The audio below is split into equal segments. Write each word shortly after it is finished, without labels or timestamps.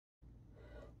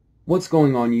What's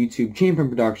going on YouTube? Champion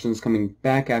Productions coming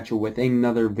back at you with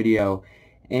another video.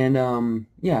 And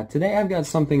yeah, today I've got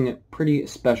something pretty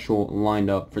special lined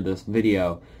up for this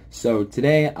video. So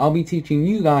today I'll be teaching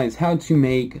you guys how to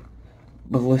make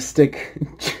ballistic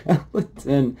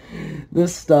gelatin.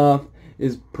 This stuff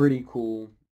is pretty cool.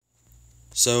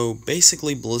 So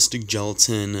basically ballistic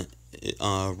gelatin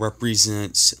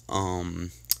represents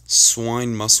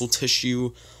swine muscle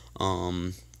tissue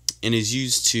and is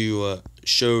used to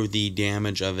show the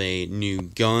damage of a new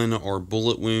gun or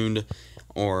bullet wound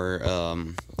or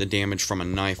the damage from a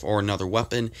knife or another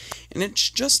weapon, and it's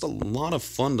just a lot of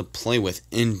fun to play with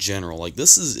in general. Like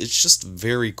it's just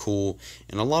very cool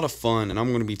and a lot of fun, and I'm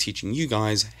going to be teaching you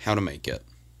guys how to make it.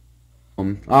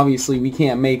 Obviously we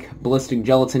can't make ballistic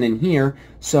gelatin in here,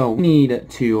 so we need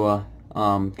to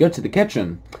go to the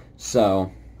kitchen.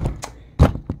 So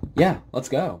yeah, let's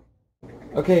go.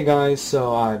 Okay guys,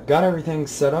 so I've got everything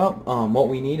set up. What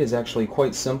we need is actually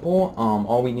quite simple.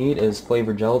 All we need is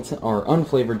flavored gelatin, or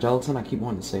unflavored gelatin. I keep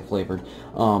wanting to say flavored.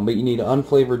 But you need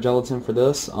unflavored gelatin for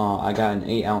this. I got an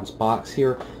 8-ounce box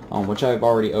here, which I've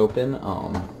already opened.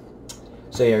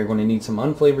 So yeah, you're going to need some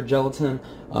unflavored gelatin,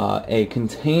 a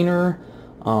container,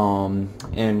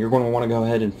 and you're going to want to go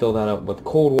ahead and fill that up with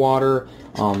cold water,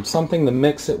 something to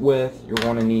mix it with. You're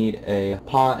going to need a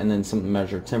pot and then something to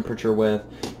measure temperature with.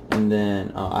 And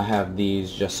then I have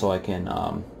these just so I can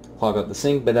plug up the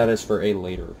sink, but that is for a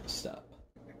later step.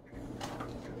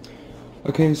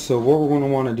 Okay, so what we're going to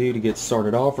want to do to get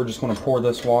started off, we're just going to pour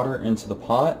this water into the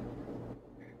pot.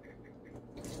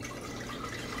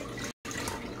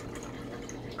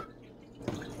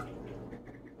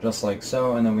 Just like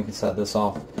so, and then we can set this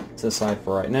off to the side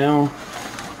for right now.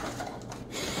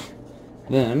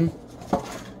 Then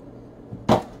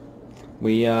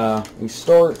we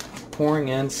start pouring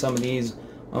in some of these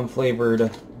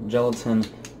unflavored gelatin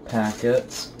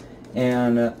packets,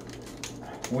 and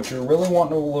what you're really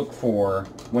wanting to look for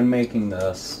when making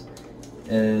this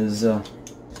is you'll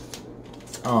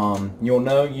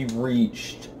know you've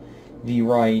reached the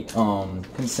right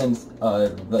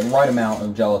the right amount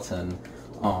of gelatin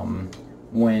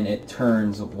when it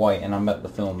turns white, and I'm about to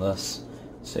film this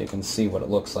so you can see what it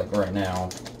looks like right now.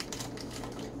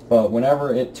 But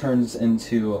whenever it turns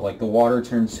into, like, the water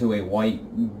turns to a white,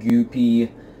 goopy,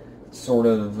 sort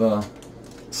of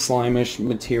slimish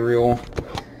material,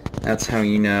 that's how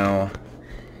you know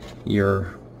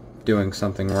you're doing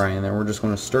something right. And then we're just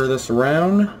going to stir this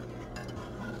around,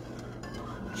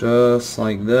 just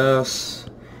like this.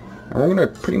 And we're going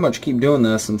to pretty much keep doing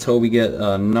this until we get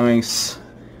a nice,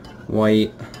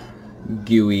 white,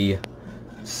 gooey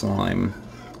slime,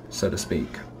 so to speak.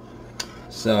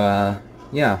 So,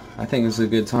 yeah, I think this is a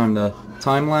good time to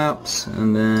time-lapse,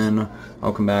 and then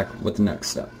I'll come back with the next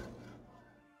step.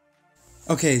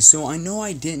 Okay, so I know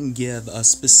I didn't give a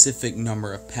specific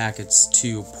number of packets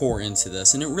to pour into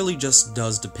this, and it really just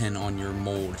does depend on your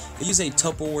mold. If you use a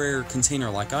Tupperware container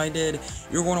like I did,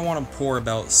 you're going to want to pour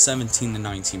about 17 to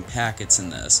 19 packets in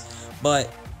this. But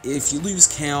if you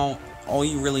lose count, all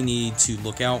you really need to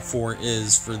look out for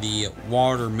is for the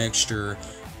water mixture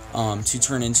to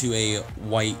turn into a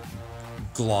white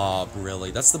glob.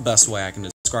 Really, that's the best way I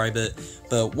can describe it.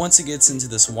 But once it gets into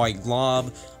this white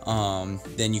glob,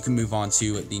 then you can move on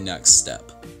to the next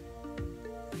step.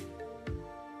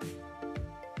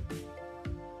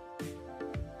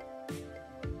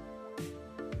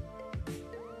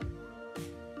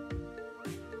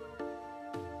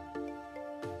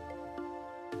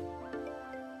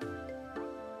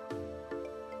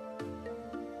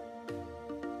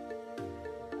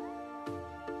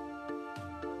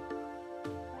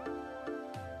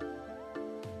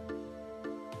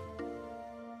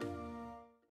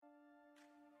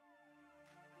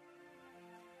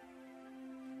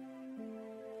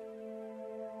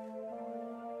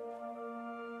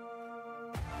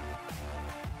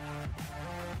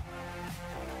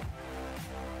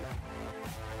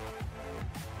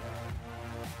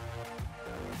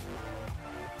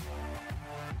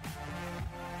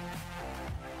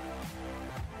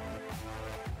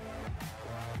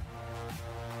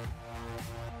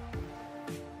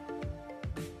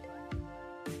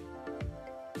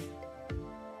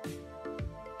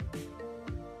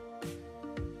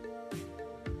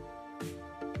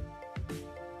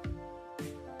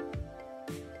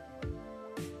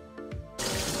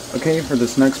 Okay, for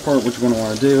this next part, what you're going to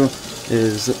want to do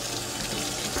is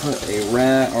put a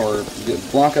rag, or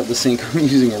block up the sink. I'm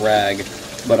using a rag,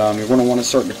 but you're going to want to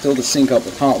start to fill the sink up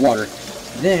with hot water.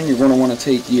 Then you're going to want to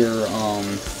take your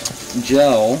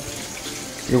gel.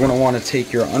 You're going to want to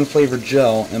take your unflavored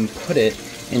gel and put it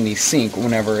in the sink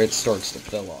whenever it starts to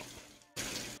fill up.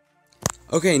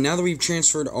 Okay, now that we've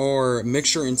transferred our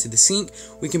mixture into the sink,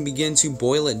 we can begin to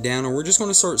boil it down, and we're just going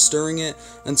to start stirring it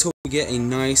until we get a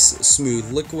nice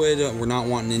smooth liquid. We're not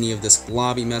wanting any of this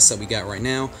blobby mess that we got right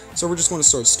now, so we're just going to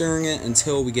start stirring it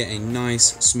until we get a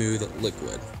nice smooth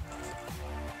liquid.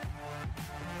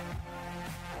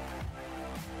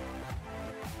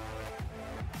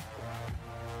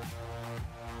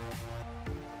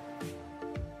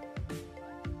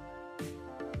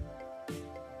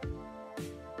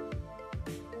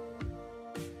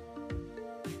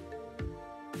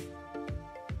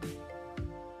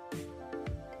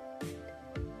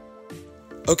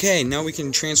 Okay, now we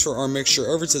can transfer our mixture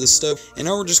over to the stove, and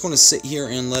now we're just going to sit here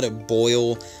and let it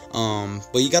boil.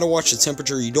 But you got to watch the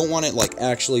temperature. You don't want it like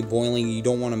actually boiling. You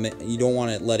don't want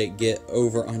to let it get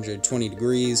over 120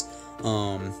 degrees.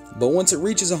 But once it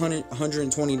reaches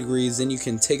 120 degrees, then you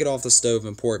can take it off the stove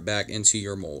and pour it back into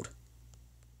your mold.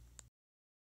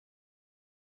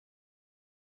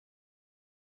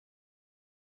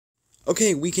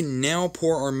 Okay, we can now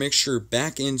pour our mixture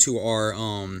back into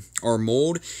our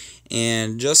mold,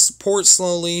 and just pour it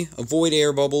slowly, avoid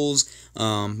air bubbles.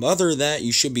 Other than that,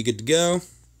 you should be good to go,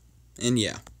 and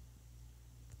yeah.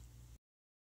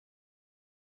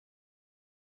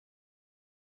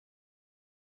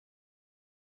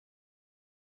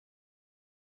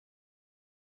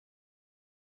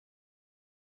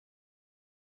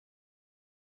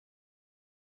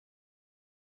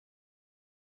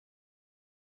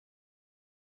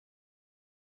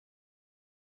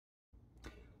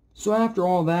 So after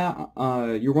all that,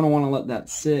 you're going to want to let that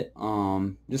sit,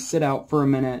 just sit out for a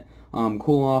minute,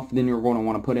 cool off. Then you're going to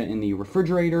want to put it in the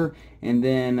refrigerator, and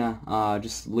then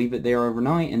just leave it there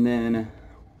overnight. And then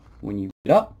when you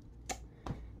get up,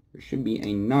 there should be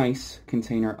a nice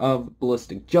container of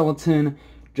ballistic gelatin,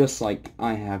 just like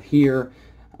I have here.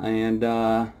 And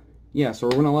yeah, so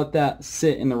we're going to let that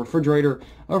sit in the refrigerator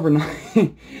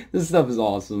overnight. This stuff is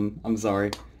awesome. I'm sorry.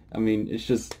 I mean, it's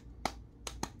just...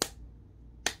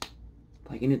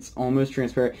 and it's almost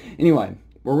transparent. Anyway,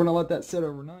 we're going to let that sit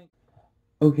overnight.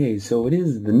 Okay, so it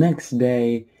is the next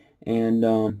day, and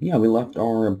yeah, we left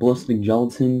our ballistic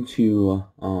gelatin to,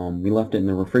 we left it in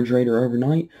the refrigerator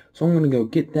overnight, so I'm going to go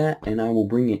get that, and I will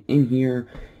bring it in here,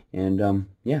 and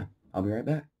yeah, I'll be right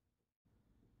back.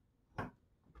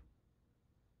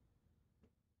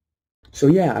 So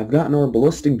yeah, I've gotten our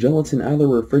ballistic gelatin out of the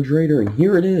refrigerator, and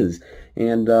here it is.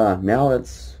 And now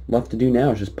it's left to do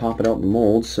now is just pop it out in the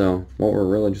mold. So what we're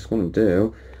really just going to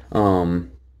do,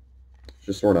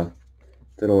 just sort of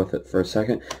fiddle with it for a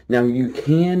second. Now you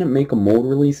can make a mold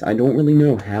release. I don't really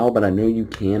know how, but I know you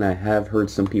can. I have heard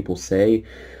some people say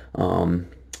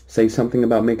something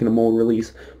about making a mold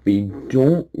release, but you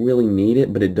don't really need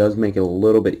it, but it does make it a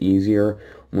little bit easier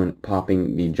when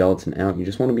popping the gelatin out. You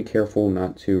just want to be careful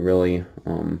not to really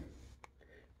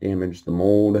damage the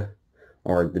mold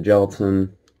or the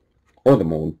gelatin or the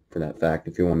mold for that fact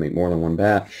if you want to make more than one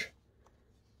batch.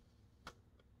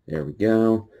 There we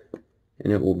go.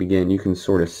 And it will begin, you can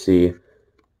sort of see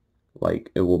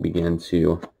like it will begin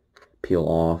to peel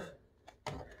off,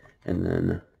 and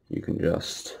then you can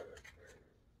just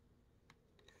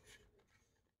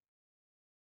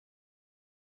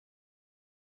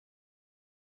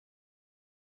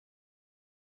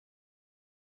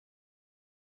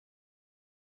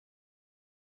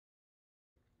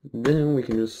then we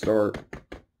can just start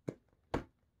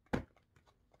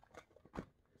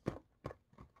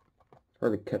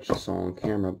hard to catch this all on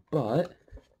camera, but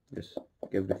just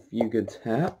give it a few good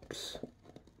taps,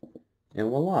 and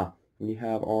voila, we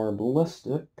have our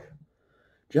ballistic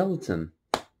gelatin.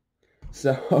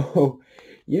 So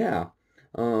yeah,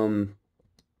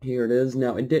 here it is.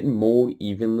 Now it didn't mold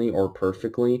evenly or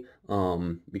perfectly,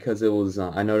 because it was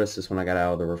I noticed this when I got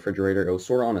out of the refrigerator. It was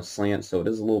sort of on a slant, so it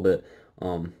is a little bit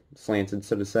slanted,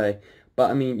 so to say. But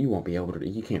I mean, you won't be able to,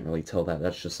 you can't really tell that.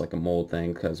 That's just like a mold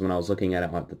thing, because when I was looking at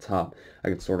it at the top, I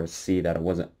could sort of see that it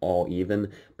wasn't all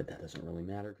even, but that doesn't really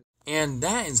matter. And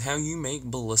that is how you make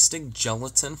ballistic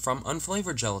gelatin from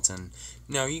unflavored gelatin.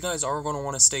 Now, you guys are going to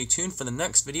want to stay tuned for the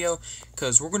next video,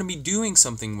 because we're going to be doing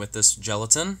something with this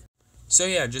gelatin. So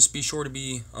yeah, just be sure to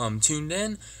be tuned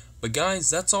in. But guys,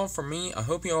 that's all from me. I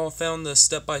hope you all found this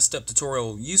step-by-step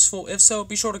tutorial useful. If so,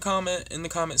 be sure to comment in the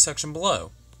comment section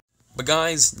below. But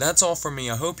guys, that's all from me.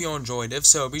 I hope you all enjoyed. If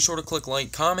so, be sure to click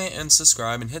like, comment, and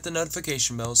subscribe, and hit the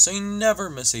notification bell so you never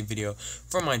miss a video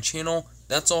from my channel.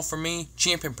 That's all from me,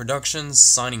 Champion Productions,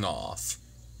 signing off.